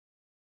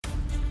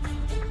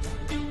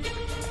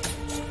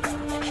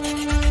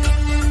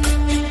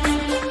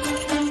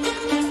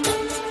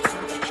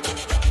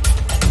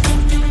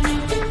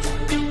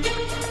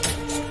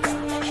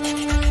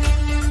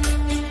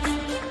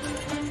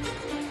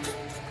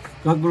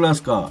calculus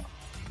က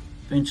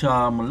သင်္ချာ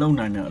မလုံ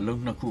နိုင်တဲ့အလု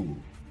ပ်နှစ်ခုကို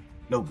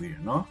လုပ်ပြီးတ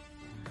ယ်နော်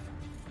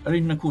အဲ့ဒီ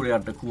နှစ်ခုတွေက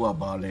တစ်ခုက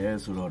ဘာလဲ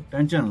ဆိုတော့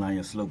tangent line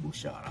ရဲ့ slope ကို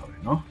ရှာတာပဲ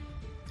နော်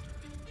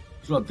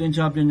ဆိုတော့သင်္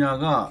ချာပညာ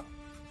က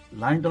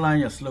line တစ် line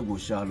ရဲ့ slope ကို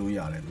ရှာလို့ရ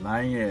တယ်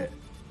line ရဲ့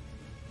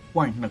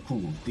point နှစ်ခု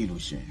ကိုသိ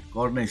လို့ရှိရင်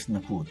coordinates နှ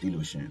စ်ခုကိုသိ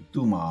လို့ရှိရင်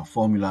သူ့မှာ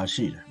formula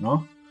ရှိတယ်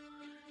နော်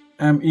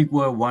m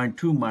equal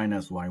y2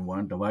 minus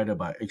y1 divided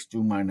by x2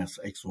 minus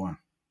x1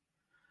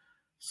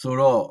 ဆို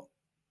တော့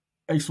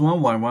x1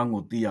 y1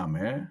 ကိုသိရမ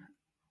ယ်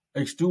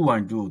x2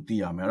 y2 ကိုသိ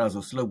ရမယ်အဲ့ဒါ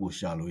ဆို slope ကို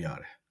ရှာလို့ရ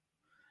တယ်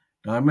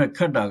ဒါပေမဲ့ခ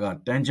က်တာက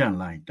tangent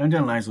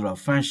line ဆိုတာ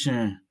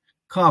function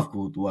curve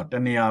ကိုသူကတ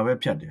နေရာပဲ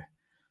ဖြတ်တယ်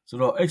ဆို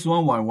တော့ x1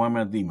 y1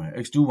 ပဲသိမယ်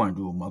x2 y2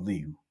 ကိုမသိ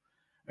ဘူး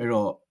အဲ့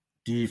တော့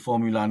ဒီ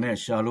formula နဲ့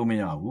ရှာလို့မ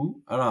ရဘူး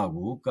အဲ့ဒါ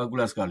ကို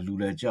calculus ကလူ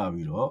လဲကြ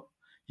ပြီးတော့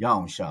ရအော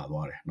င်ရှာ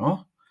သွားတယ်နော်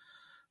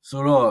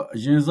ဆိုတော့အ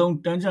ရင်ဆုံး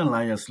tangent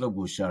line ရဲ့ slope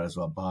ကိုရှာတယ်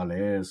ဆိုတာဘာ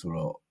လဲဆို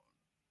တော့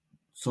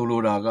ဆို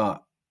လိုတာက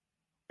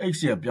x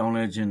ရဲ့ပြောင်း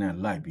လဲခြင်းနဲ့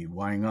လိုက်ပြီး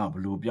y ကဘ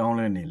ယ်လိုပြောင်း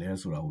လဲနေလဲ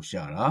ဆိုတာကို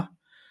ရှာတာ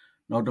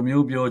နောက်တစ်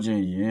မျိုးပြောခြ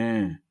င်းရ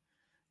င်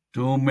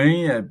domain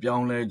ရဲ့ပြော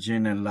င်းလဲခြ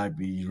င်းနဲ့လိုက်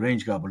ပြီး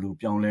range ကဘယ်လို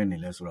ပြောင်းလဲနေ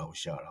လဲဆိုတာကို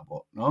ရှာတာ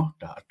ပေါ့နော်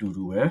ဒါအတူ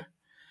တူပဲ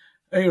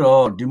အဲ့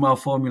တော့ဒီမှာ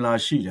formula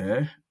ရှိတယ်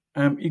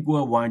m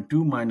equal y2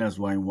 minus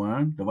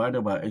y1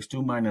 divided by x2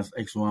 minus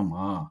x1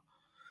 မှာ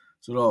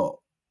ဆိုတော့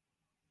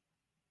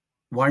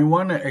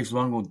y1 နဲ့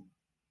x1 ကို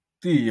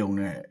သိရုံ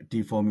နဲ့ဒီ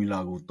formula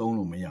ကိုသုံး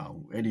လို့မရ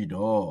ဘူးအဲ့ဒီ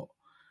တော့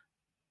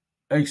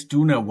x2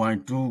 နဲ့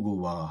y2 ကို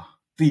ပါ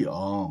သိ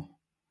အောင်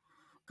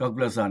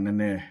calculus ကနည်း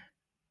နည်း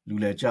လူ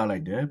လဲကြလို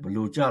က်တယ်ဘယ်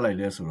လိုကြလိုက်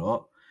လဲဆိုတော့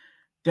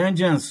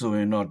tangent ဆိုရ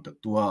င်တော့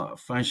သူက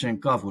function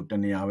curve ကိုတ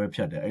နေရာပဲဖြ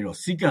တ်တယ်အဲ့တော့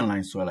secant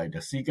line ဆွဲလိုက်တ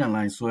ယ် secant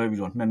line ဆွဲပြီး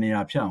တော့နှစ်နေ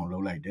ရာဖြတ်အောင်လု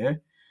ပ်လိုက်တယ်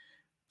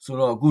ဆို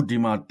တော့အခုဒီ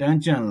မှာ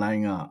tangent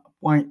line က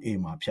point A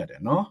မှာဖြတ်တ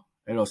ယ်နော်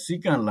အဲ့တော့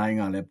secant line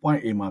ကလည်း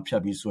point A မှာဖြ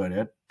တ်ပြီးဆွဲတ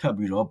ယ်ထပ်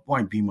ပြီးတော့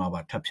point B မှာ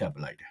ပါထပ်ဖြတ်ပ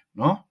လိုက်တယ်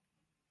နော်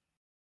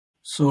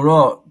ဆို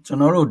တော့ကျွန်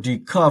တော်တို့ဒီ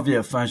curve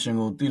ရဲ့ function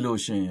ကိုသိလို့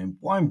ရှိရင်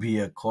point B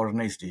ရဲ့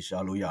coordinates တွေရှာ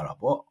လို့ရတာ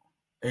ပေါ့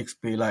x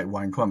ပေးလိုက်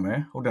y ထွက်မယ်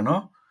ဟုတ်တယ်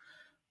နော်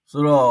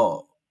ဆိုတော့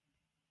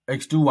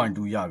x2 y2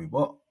 ရပြီ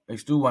ပေါ့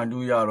x2 y2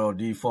 ရတော့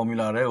ဒီ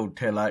formula တွေကို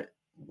ထည့်လိုက်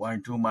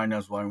y2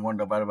 minus y1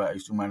 divided by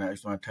x2 minus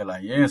x1 ထည့်လို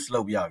က်ရင်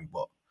slope ရပြီ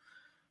ပေါ့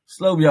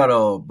slope ရ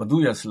တော့ဘယ်သူ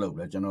ရဲ့ slope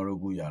လဲကျွန်တော်တို့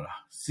ခုရတာ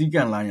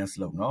secant line ရဲ့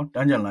slope နော်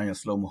tangent line ရဲ့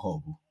slope မဟုတ်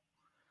ဘူး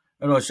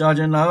အဲ့တော့ရှာ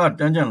ချင်တာက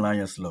tangent line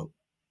ရဲ့ slope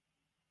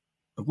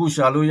အခု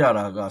ရှာလို့ရ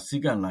တာက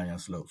secant line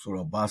ရဲ့ slope ဆို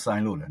တော့ဘာဆို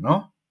င်လို့လဲ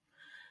နော်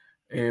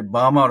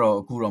ဘာမှတော့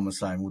အခုတော့မ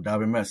ဆိုင်ဘူးဒါ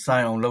ပေမဲ့ဆို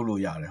င်အောင်လုပ်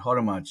လို့ရတယ်ဟော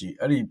ဒီမှာကြည့်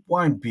အဲ့ဒီ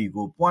point B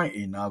ကို point A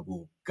နား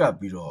ကိုကပ်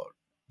ပြီးတော့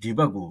ဒီဘ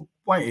က်ကို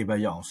point A ဘ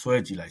က်ရအောင်ဆွဲ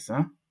ကြည့်လိုက်စ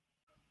မ်း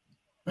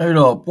အဲ့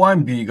တော့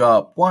point B က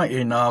point A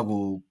နား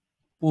ကို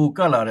ပိုက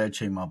ပ်လာတဲ့အ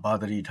ချိန်မှာဘာ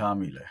သတိထား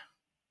မိလဲ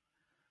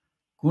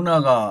ခုန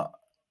က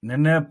န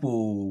ည်းနည်းပို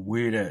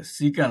ဝေးတဲ့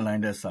secant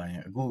line တဲ့ဆိုင်ရ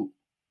င်အခု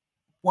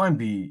point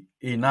B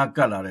A နားက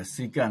ပ်လာတဲ့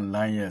secant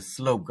line ရဲ့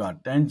slope က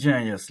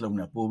tangent ရဲ့ slope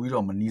နဲ့ပိုပြီး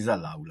တော့မနီးစ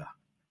ပ်လာဘူးလား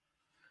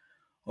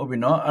ဟုတ်ပြီ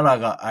နော်အဲ့ဒါ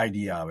က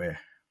idea ပဲ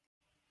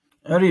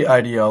အဲ့ဒီ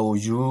idea ကို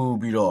ယူ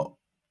ပြီးတော့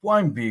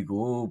point B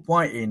ကို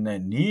point A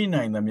နဲ့နီး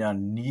နိုင်သမျှ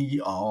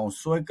နီးအောင်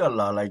ဆွဲကပ်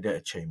လာလိုက်တဲ့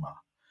အချိန်မှာ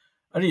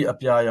အဲ့ဒီအ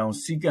ပြာရောင်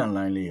secant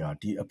line လေးဟာ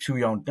ဒီအဖြူ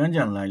ရောင်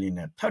tangent line လေး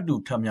နဲ့ထပ်တူ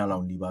ထပ်မျှလော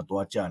က်နီးပါ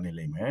သွားကျနေ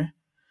လိမ့်မယ်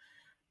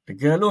တ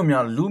ကယ်လို့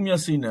များလူမျ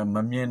က်စိနဲ့မ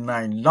မြင်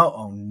နိုင်လောက်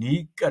အောင်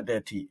နီးကပ်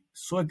တဲ့အထိ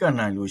ဆွဲကပ်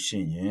နိုင်လို့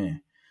ရှိရင်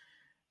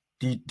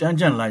ဒီ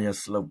tangent line ရဲ့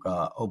slope က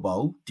ဟုတ်ပါ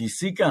ဘူးဒီ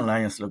secant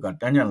line ရဲ့ slope က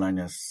tangent line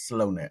ရဲ့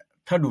slope နဲ့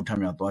ထပ်တူထပ်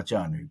မျှသွားကျ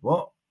နေပြီ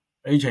ပေါ့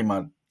အဲ့ဒီအချိန်မှာ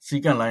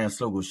secant line ရဲ့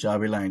slope ကိုရှာ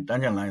ပေးလိုက်ရင်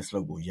tangent line ရဲ့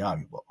slope ကိုရ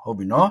ပြီပေါ့ဟုတ်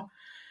ပြီနော်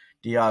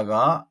ဒီဟာက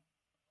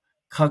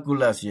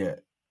calculus ရဲ့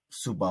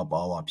super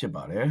power ဖြစ်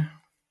ပါတယ်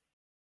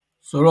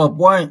ဆိုတော့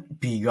point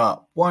B က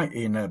point A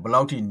နဲ့ဘယ်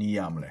လောက်ထိနီးရ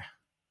မလဲ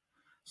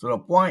ဆို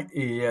တော့ point A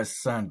ရဲ့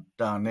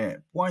center နဲ့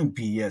point B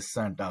ရဲ့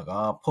center က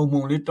ဖုံ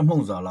ဖုံလေးတမှု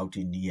န့်စာလောက်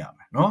ထိနီးရမ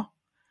ယ်နော်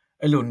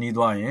အဲ့လိုနီး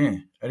သွားရင်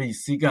အဲ့ဒီ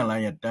secant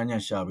line ရဲ့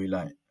tangent ရှာပေး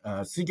လိုက်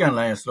secant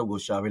line ရဲ့ slope ကို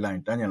ရှာပေးလိုက်ရ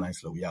င် tangent line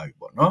slope ရပြီ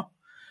ပေါ့နော်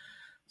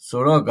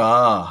ဆိုတော့က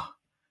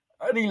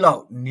အဲ့ဒီလော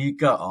က်နီး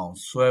ကပ်အောင်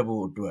ဆွဲ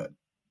ဖို့အတွက်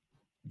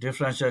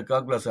differential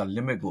calculus က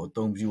limit ကိုအ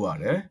သုံးပြုရ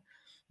တယ်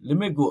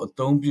limit ကိုအ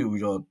သုံးပြု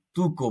ပြီးတော့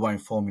သူ့ကိုယ်ပိုင်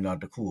formula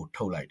တစ်ခုကို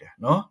ထုတ်လိုက်တယ်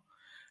နော်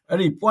အဲ့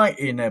ဒီ point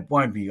A နဲ့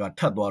point B က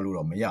ထပ်သွားလို့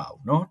တော့မရ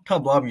ဘူးနော်ထ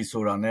ပ်သွားပြီ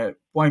ဆိုတာနဲ့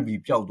point B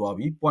ပျောက်သွား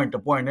ပြီ point တ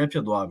စ် point နဲ့ဖြ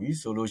စ်သွားပြီ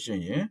ဆိုလို့ရှိ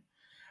ရင်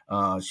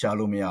ရှာ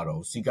လို့မရတော့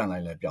ဘူး secant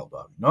line လည်းပျောက်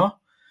သွားပြီနော်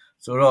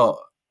ဆိုတော့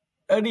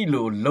အဲ့ဒီ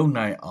လိုလုံ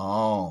နိုင်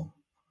အောင်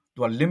သူ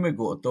က limit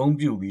ကိုအသုံး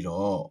ပြုပြီး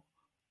တော့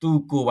သူ့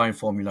ကိုယ်ပိုင်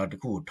formula တ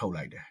စ်ခုကိုထုတ်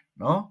လိုက်တယ်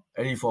နော်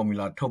အဲ့ဒီ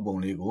formula ထုတ်ပုံ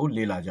လေးကို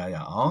လေ့လာကြရ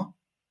အောင်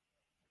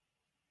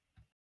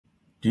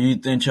ဒီ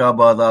သင်္ချာ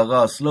ဘာသာက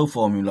slope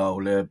formula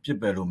ကိုလည်းပြစ်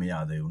ပယ်လို့မရ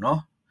သေးဘူးเนาะ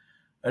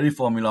အဲ့ဒီ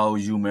formula ကို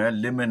ယူမယ်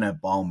limit နဲ့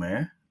ပေါင်းမယ်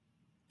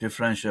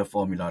differential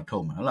formula ထု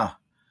တ်မယ်ဟုတ်လား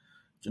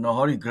ကျွန်တော်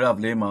ဟောဒီ graph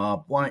လေးမှာ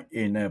point A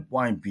နဲ့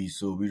point B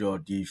ဆိုပြီးတော့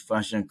ဒီ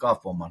function curve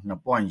ပေါ်မှာ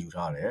2 point ယူ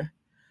ထားတယ်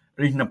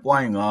အဲ့ဒီ2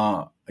 point က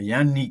အရ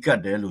န်နီးကပ်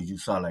တယ်လို့ယူ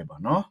ဆလိုက်ပါ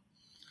เนาะ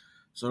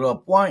ဆိုတော့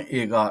point A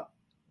က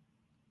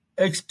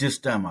x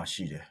distance မှာ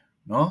ရှိတယ်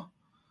เนาะ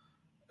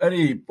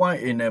any point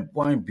A နဲ့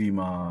point B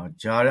မှာ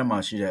ကြားထဲမှာ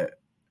ရှိတဲ့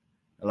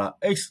ဟလာ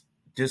x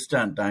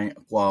distance တိုင်း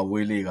အကွာ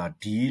ဝေးလေးက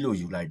d လို့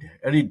ယူလိုက်တယ်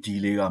အဲ့ဒီ d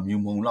လေးကမြူ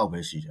မုံလောက်ပဲ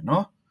ရှိတယ်เนา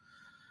ะ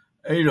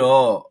အဲ့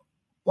တော့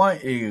point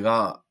A က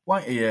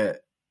point A ရဲ့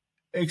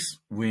x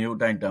ဝင်ရုပ်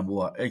တိုင်းတန်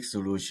ဖိုးက x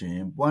ဆိုလို့ရှိရ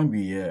င် point B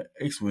ရဲ့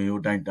x ဝင်ရု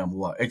ပ်တိုင်းတန်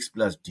ဖိုးက x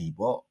plus d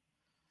ပေါ့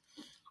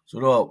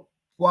ဆိုတော့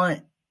point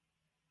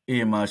A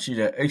မှာရှိ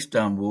တဲ့ x တ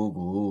န်ဖိုး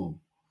ကို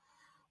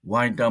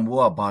y တန်ဖိုး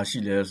ကဘာရှိ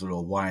လဲဆို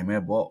တော့ y ပဲ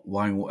ပေါ့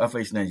y ကို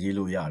fx နဲ့ရေး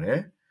လို့ရတယ်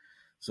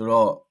ဆို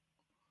တော့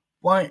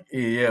point A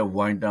ရဲ့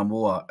y တန်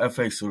ဖိုးက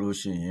fx ဆိုလို့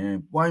ရှိရင်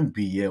point B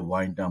ရဲ့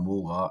y တန်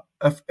ဖိုးက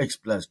fx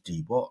plus d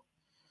ပေါ့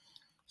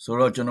ဆို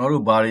တော့ကျွန်တော်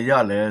တို့ဘာတွေရ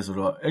လဲဆို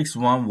တော့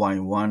x1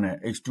 y1 နဲ့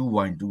x2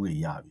 y2 တွေ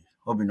ရပြီ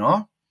ဟုတ်ပြီနော်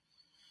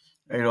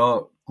အဲ့တော့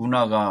ခုန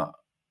က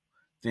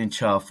သင်္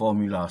ချာ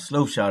formula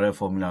slope ရှာတဲ့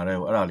formula တွေ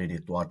ကိုအဲ့ဒါလေးတွေ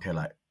တွားထည့်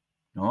လိုက်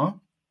နော်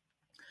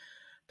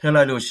ထည့်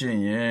လိုက်လို့ရှိ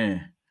ရင်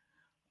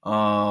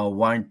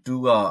y2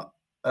 က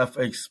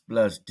fx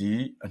plus d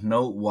အနှု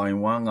တ်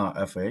y1 က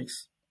fx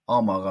အော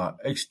က်မှာက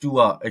x2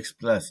 က x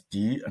plus d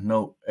အနှု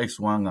တ်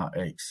x1 က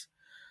x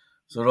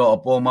ဆိုတော့အ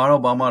ပေါ်မှာ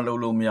တော့ဘာမှလုပ်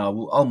လို့မရ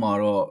ဘူးအောက်မှာ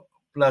တော့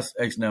plus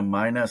x နဲ့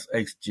minus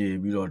x ကျေ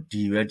ပြီးတော့ d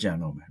ပဲကျန်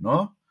တော့မယ်เนา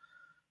ะ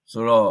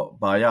ဆိုတော့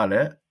ဘာရ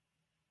လဲ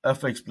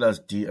fx plus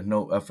d အနှု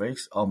တ် fx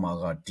အောက်မှာ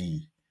က d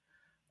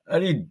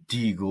အဲ့ဒီ d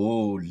ကို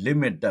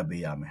limit တက်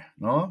ပေးရမယ်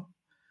เนาะ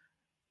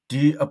d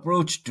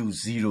approach to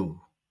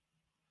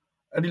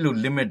 0အဲ့ဒီလို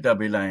limit တက်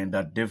ပေးလိုက်ရင်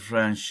ဒါ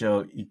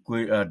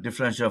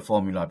differential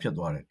formula ဖြစ်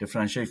သွားတယ်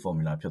differentiate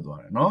formula ဖြစ်သွား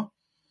တယ်เนาะ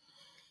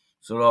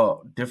ဆိုတော့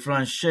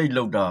differentiate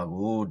လုပ်တာ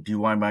ကို dy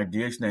by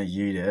dx နဲ့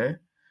ရေးတယ်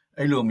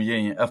အဲ့လိုမ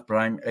ရေးရင် f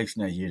prime x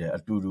နဲ့ရေးတယ်အ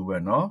တူတူပဲ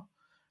เนาะ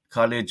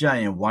ခါလေကြာ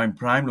ရင် y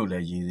prime လို့လ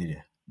ည်းရေးသေးတ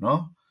ယ်เนาะ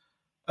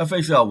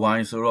fx က y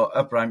ဆိုတော့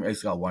f prime x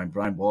က y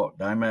prime ပေါ့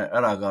ဒါပေမဲ့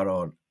အဲ့ဒါက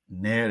တော့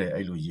နည်းတယ်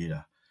အဲ့လိုရေး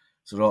တာ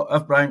ဆိုတော့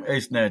f prime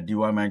x နဲ့ dy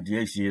by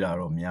dx ရေးတာ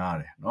တော့များ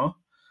တယ်เนาะ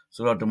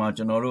ဆိုတော့ဒီမှာ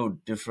ကျွန်တော်တို့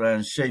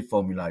differentiate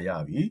formula ရ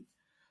ပြီ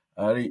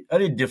အဲ့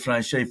ဒီ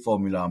differentiate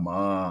formula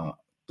မှာ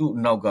သူ့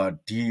နောက်က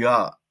d က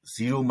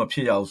0မဖြ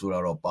စ်ရဘူးဆိုတာ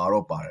တော့ပါ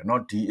တယ်เนาะ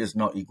d is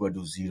not equal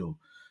to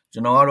 0ကျွ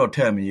န်တော်ကတော့ထ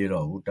ည့်မရေး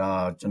တော့ဘူးဒါ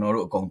ကျွန်တော်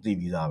တို့အကုန်သိ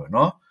ပြီးသားပဲเน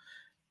าะ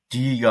d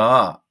က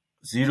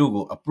0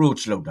ကို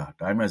approach လုပ်တာ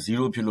ဒါပေမဲ့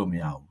0ဖြစ်လို့မ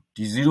ရဘူး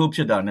ဒီ0ဖြ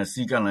စ်တာနဲ့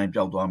secant line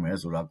ပျောက်သွားမယ်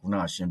ဆိုတာခုန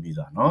ကရှင်းပြီး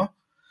သားเนาะ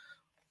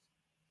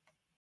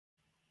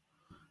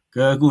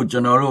ကဲအခုကျွ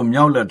န်တော်တို့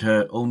မြောက်လက်ထဲ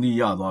အုံးသီး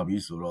ရသွားပြီ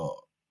ဆိုတော့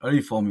အဲ့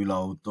ဒီ formula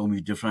ကိုသုံး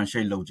ပြီး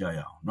differentiate လုပ်ကြရ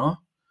အောင်เนาะ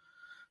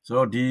ဆို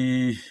တော့ဒီ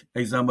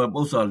example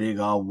ပုဒ်စာလေး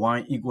က y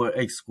equal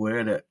x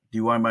square တဲ့ dy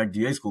by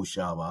dx ကို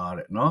ရှာပါ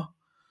တဲ့เนาะ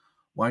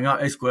y က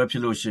x square ဖြ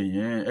စ်လို့ရှိရ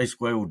င် x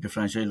square ကို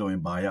differentiate လုပ်ရ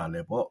င်ဘာရ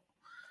လဲပေါ့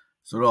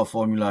ဆိုတော့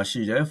formula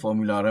ရှိတယ်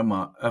formula ထဲ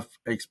မှာ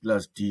fx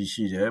plus d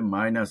ရှိတယ်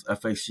minus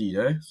fx ရှိတ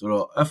ယ်ဆို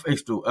တော့ fx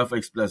တို့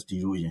fx plus d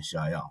တို့ရင်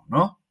ရှာရအောင်เน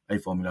าะ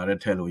အဲ့ formula ထဲ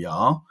ထည့်လို့ရ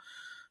အောင်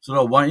ဆို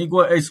တော့ y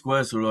equal x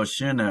square ဆိုတော့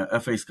ရှင်းတယ်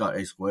fx က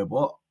x square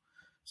ပေါ့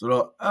ဆို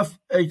တော့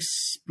fx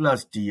plus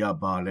d က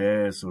ဘာလဲ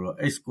ဆိုတော့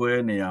x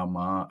square နေရာ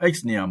မှာ x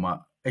နေရာမှာ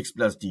x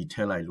plus d ထ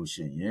ည့်လိုက်လို့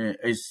ရှိရင်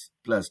x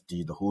plus d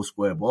the whole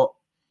square ပေါ့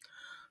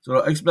ဆို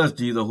တော့ x plus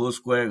d the whole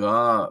square က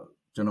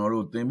ကျွန်တော်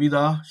တို့သင်ပြီး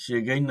သား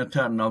ရှေ့ကိန်းနှစ်ထ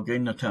ပ်နောက်ကိ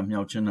န်းနှစ်ထပ်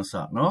မြောက်ချင်းနှစ်ဆ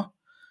เนาะ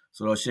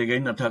ဆိုတော့ရှေ့ကိ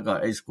န်းနှစ်ထပ်က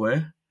x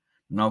square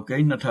နောက်ကိ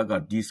န်းနှစ်ထပ်က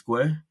d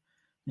square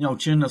မြောက်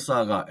ချင်းနှစ်ဆ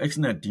က x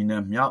နဲ့ d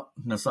နဲ့မြောက်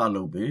နှစ်ဆ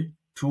လုပ်ပြီး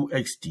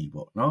 2xd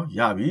ပေါ့เนาะ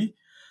ရပြီ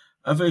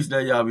fx လ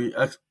ည်းရပြီ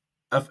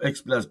fx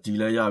plus d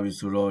လည်းရပြီ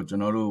ဆိုတော့ကျွ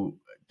န်တော်တို့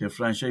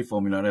differentiate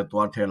formula နဲ့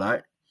တွားထည့်လို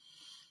က်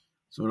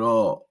ဆို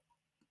တော့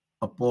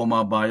အပေါ်မှာ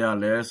ဘာရ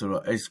လဲဆို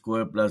တော့ x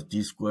square plus d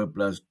square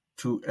plus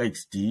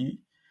 2xd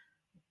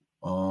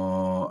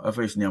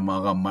fx နေရာမှာ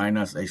က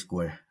minus x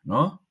square เน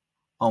าะ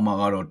အောက်မှာ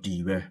ကတော့ d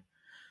ပဲ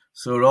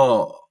ဆိုတော့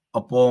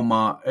အပေါ်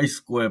မှာ x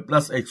square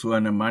plus x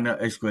square နဲ့ minus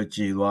x square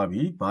ကျေသွား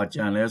ပြီဘာကျ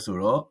န်လဲဆို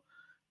တော့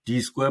d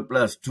square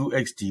plus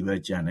 2xd ပဲ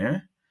ကျန်တယ်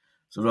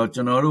ဆိုတော့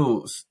ကျွန်တော်တို့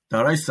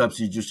direct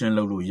substitution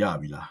လုပ်လို့ရ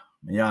ပြီလား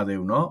မရသေး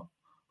ဘူးเนาะ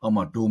အောက်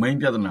မှာ domain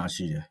ပြဿနာ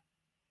ရှိတယ်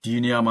ဒီ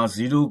နေရာမှာ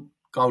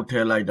0ကောက်ထ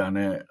ည့်လိုက်တာ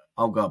နဲ့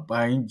အောက်က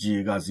ပိုင်း j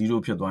က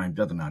0ဖြစ်သွားရင်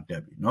ပြဿနာတ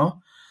က်ပြီเนาะ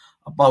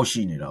အပေါက်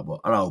ရှိနေတာပေါ့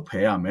အဲ့ဒါကိုဖ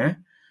ယ်ရမယ်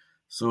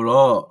ဆို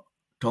တော့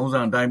ထုံးစံ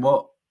အတိုင်း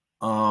ပေါ့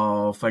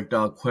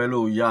factor ခွဲ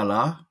လို့ရ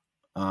လား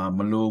မ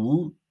လို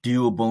ဘူး d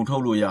ကိုပုံထု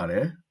တ်လို့ရတ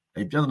ယ်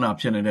အဲ့ပြဿနာ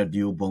ဖြစ်နေတဲ့ d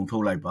ကိုပုံထု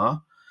တ်လိုက်ပါ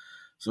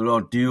ဆို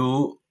တော့ d ကို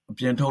အ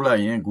ပြင်ထုတ်လို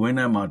က်ရင် gwin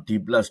ထဲမှာ d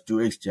plus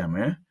 2x ကျန်မ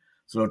ယ်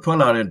ဆိုတော့ထွက်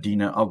လာတဲ့ d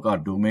နဲ့အောက်က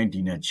domain d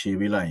နဲ့ခြေ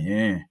ပေးလိုက်ရ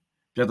င်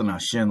ပြဿနာ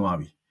ရှင်းသွား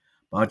ပြီ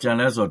ဘာကျန်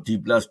လဲဆိုတော့ d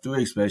plus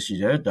 2x ပဲရှိ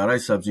တယ်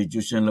direct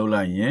substitution လုပ်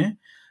လိုက်ရင်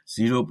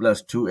0 plus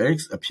 2x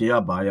အဖြေက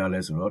ဘာရလဲ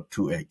ဆိုတော့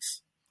 2x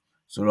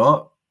ဆိုတော့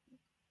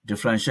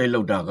differentiate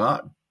လုပ်တာက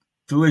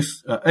 2x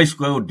x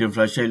square ကို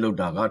differentiate လုပ်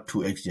တာက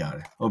 2x ရတ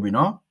ယ်ဟုတ်ပြီ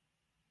နော်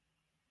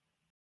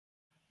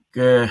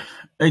ကဲ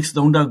x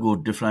သုံးဓာတ်ကို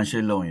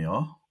differentiate လုပ်ရင်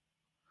ရော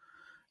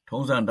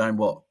ထုံးစံအတိုင်း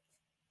ပေါ့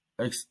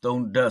x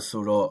သုံးဓာတ်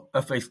ဆိုတော့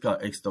fx က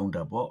x သုံး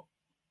ဓာတ်ပေါ့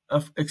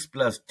fx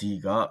plus d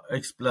က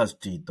x plus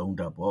d သုံး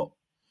ဓာတ်ပေါ့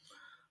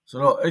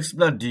So x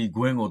plus d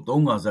going or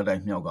tonga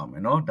zadai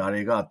miagameno,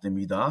 Darega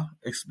Timida,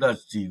 x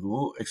plus d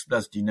go, x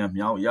plus d na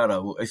miao,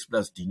 Yarago, x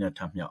plus d na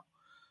tamia.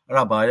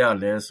 Rabaya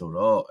less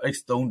or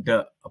x don't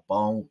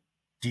upon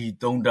d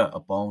don't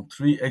upon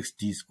 3x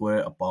d square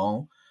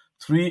upon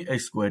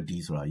 3x square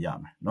d so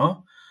yam,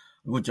 no?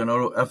 Good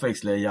general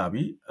fx le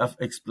yabi,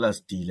 fx plus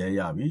d le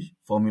yabi,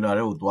 formula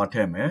do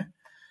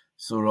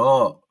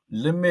so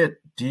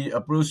limit d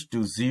approach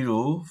to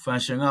 0,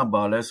 function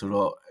about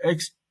so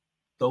x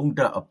don't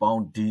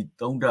upon d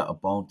don't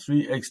upon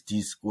 3x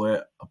d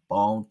square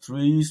upon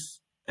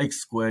 3x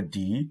square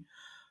d.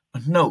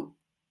 No,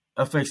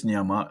 fx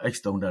nyama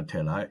x don't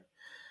tell like.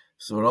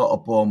 So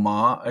upon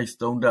ma x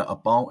don't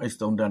upon x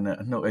don't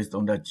no x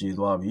don't g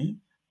dwabi.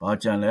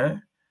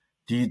 Bajan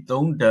d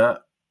don't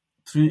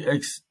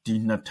 3x d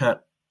natat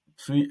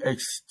 3x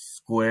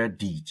square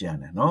d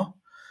jan no.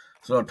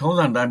 So 通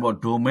常တိုင်းပေါ်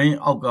domain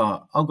အော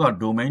က်က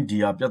domain d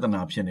ကပြဿ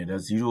နာဖြစ်နေတ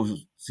ယ်0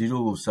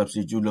ကို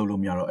substitute လုပ်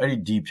လို့မရတော့အဲ့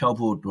ဒီ d ဖြောက်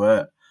ဖို့အတွက်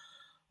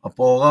အ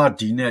ပေါ်က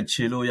d နဲ့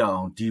ခြေလို့ရ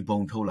အောင် d ပုံ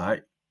ထုတ်လိုက်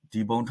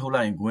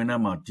ရင် green ထဲ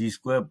မှာ d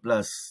square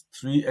plus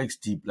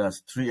 3xd plus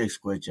 3x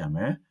square ကျန်မ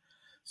ယ်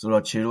ဆို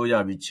တော့ခြေလို့ရ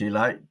ပြီခြေ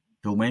လိုက်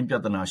domain ပြ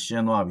ဿနာရှ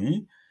င်းသွားပြီ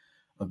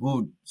အခု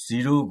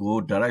 0 ကို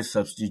direct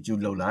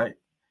substitute လုပ်လိုက်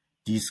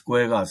d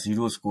square က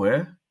 0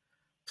 square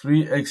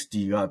 3xd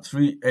က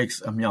 3x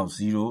အမြောက်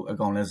0အ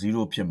ကောင်လဲ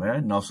 0 ဖြစ်မယ်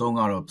နောက်ဆုံး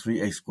ကတော့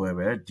 3x square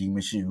ပဲ d မ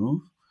ရှိဘူး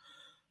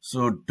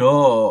ဆို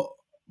တော့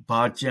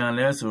ဘာကြံ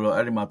လဲဆိုတော့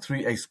အဲ့ဒီမှာ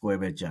 3x square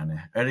ပဲကြံတ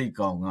ယ်အဲ့ဒီ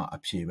ကောင်ကအ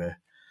ဖြေပဲ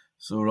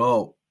ဆို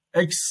တော့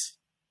x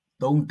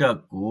သုံးတက်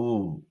ကို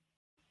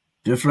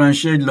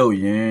differentiate လုပ်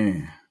ရင်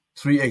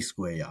 3x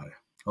square ရတယ်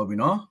ဟုတ်ပြီ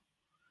နော်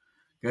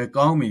ကဲ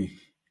ကောင်းပြီ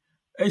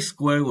x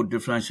square ကို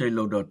differentiate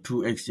လုပ်တော့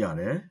 2x ရ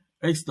တယ်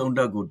x သုံးတ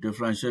က်ကို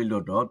differentiate လု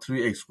ပ်တော့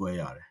 3x square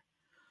ရတယ်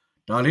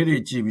ဒါလေးတွေ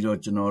ကြည့်ပြီးတော့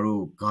ကျွန်တော်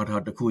တို့ဂါထာ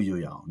တစ်ခုရွ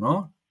တ်ရအောင်เนาะ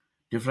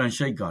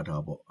differentiate ဂါထာ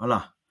ပေါ့ဟုတ်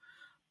လား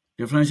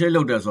differentiate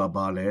လုပ်တယ်ဆိုတာ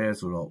ဘာလဲ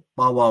ဆိုတော့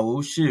power ကို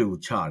ရှေ့ကို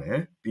ချတယ်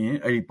ပြီးရင်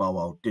အဲ့ဒီ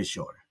power ကိုတစ်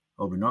လျှော့တယ်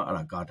ဟုတ်ပြီเนาะအဲ့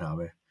ဒါဂါထာ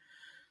ပဲ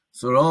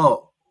ဆိုတော့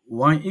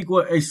y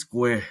equal x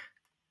square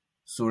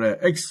ဆိုတဲ့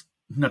x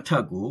နှစ်ထ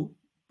ပ်ကို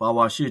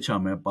power ရှေ့ချ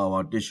မယ်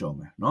power တစ်လျှော့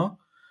မယ်เนาะ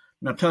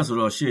နှစ်ထပ်ဆို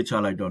တော့ရှေ့ချ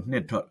လိုက်တော့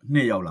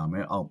2ရောက်လာမ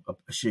ယ်အောက်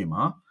အရှေ့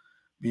မှာ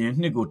ပြီးရင်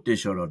2ကိုတစ်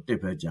လျှော့တော့1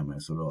ပဲကျန်မ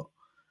ယ်ဆိုတော့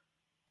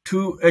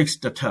2x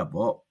တစ်ထပ်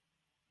ပေါ့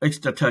x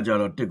တစ်ထပ်ကြ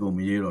တော့1ကိုမ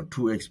ရေးတော့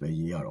 2x ပဲ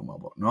ရေးရတော့မှာ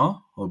ပေါ့เนาะ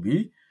ဟုတ်ပြီ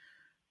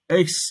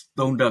x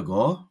 3တက်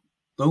ကော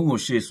3ကို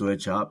ရှေ့ဆွဲ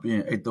ချပြီးရ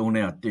င်အဲ့3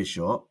နဲ့က1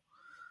လျှော့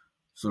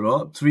ဆို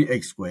တော့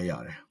 3x square ရ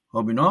တယ်ဟု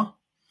တ်ပြီเนาะ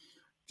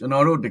ကျွန်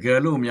တော်တို့တကယ်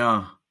လို့များ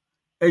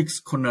x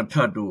 9ထ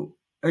ပ်တို့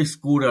x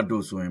 9ထပ်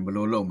တို့ဆိုရင်ဘယ်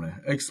လိုလုပ်မလဲ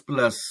x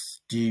plus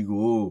d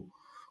ကို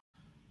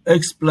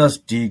x plus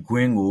d ခွ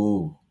င်းကို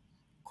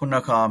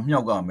9ခါ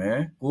မြောက်ကမယ်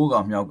9ခါ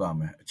မြောက်က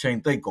မယ်အချိန်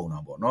သိပ်ကုန်တာ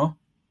ပေါ့เนาะ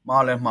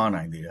မှားလဲမှား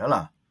နိုင်သေးတယ်ဟ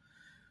လား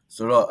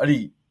ဆိုတော့အဲ့ဒီ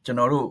ကျွန်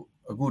တော်တို့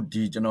အခု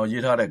ဒီကျွန်တော်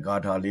ရေးထားတဲ့ဂါ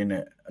ထာလေး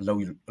နဲ့အလု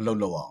ပ်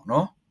လုပ်အောင်เน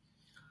าะ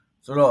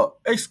ဆိုတော့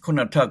x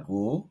 9ထပ်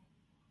ကို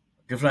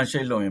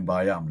differentiate လုပ်ရင်ဘာ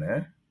ရမလဲ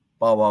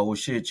power ကို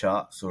ရှေ့ချ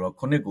ဆိုတော့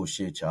9ကို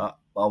ရှေ့ချ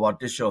power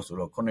 1 short ဆို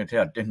တော့9ထ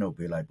က်က1နှုတ်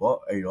ပေးလိုက်ပေါ့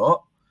အဲ့တော့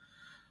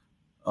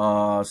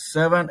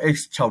7x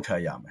 6ထ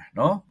ပ်ရမယ်เ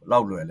นาะဘယ်လော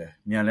က်လွယ်လဲ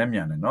မြန်တ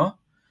ယ်เนาะ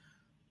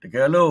တက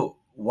ယ်လို့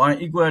y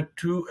equal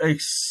 2x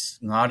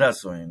 5ထပ်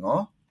ဆိုရင်เนา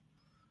ะ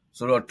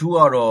ဆိုတော့2က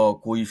တော့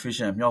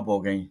coefficient မြောက်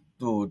ပေါ်ကိန်း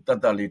သူ့တ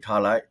က်လေး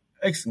ထားလိုက်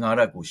x 5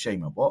ဓာတ်ကိုရှိတ်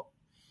မှာပေါ့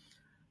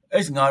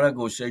x 5ဓာတ်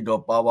ကိုရှိတ်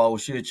တော့ power ကို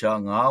ရှေ့ချ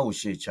5ကို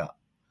ရှေ့ချ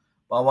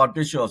power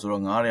 1 short ဆို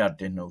တော့9တွေ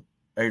က1နှုတ်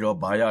အဲ့တော့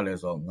ဘာရလဲ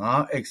ဆိုတော့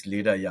 5x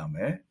 4ဓာတ်ရမ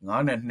ယ်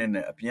5နဲ့2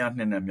နဲ့အပြင်က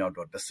2နဲ့မြောက်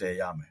တော့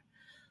10ရမယ်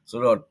ဆို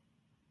တော့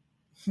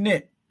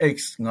 2x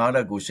 5ဓာ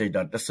တ်ကိုရှိတ်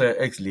တာ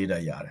 10x 4ဓာ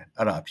တ်ရတယ်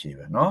အဲ့ဒါအဖြေ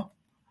ပဲเนาะ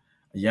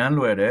အရန်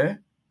လွယ်တယ်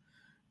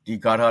ဒီ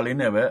ဂါထာလေး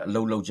နဲ့ပဲအ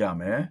လုပ်လုပ်ကြ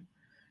မယ်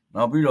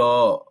နောက်ပြီး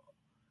တော့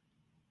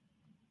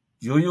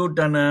ရိုးရိုးတ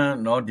န်း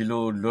เนาะဒီ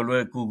လိုလွ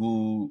ယ်ကူကူ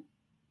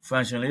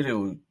function လေးတွေ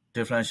ကို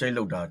differentiate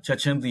လုပ်တာချက်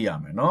ချင်းသိရ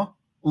မယ်เนาะ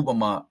ဥပ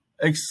မာ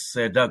x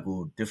 10ဓာတ်ကို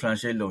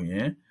differentiate လုပ်ရ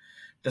င်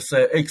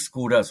 10x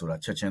 9ဓာတ်ဆိုတာ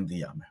ချက်ချင်းသိ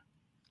ရမယ်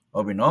ဟု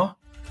တ်ပြီเนาะ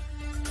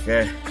ကဲ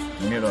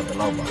ဒီနေ့တော့ဒီ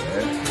လောက်ပါ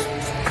ပဲ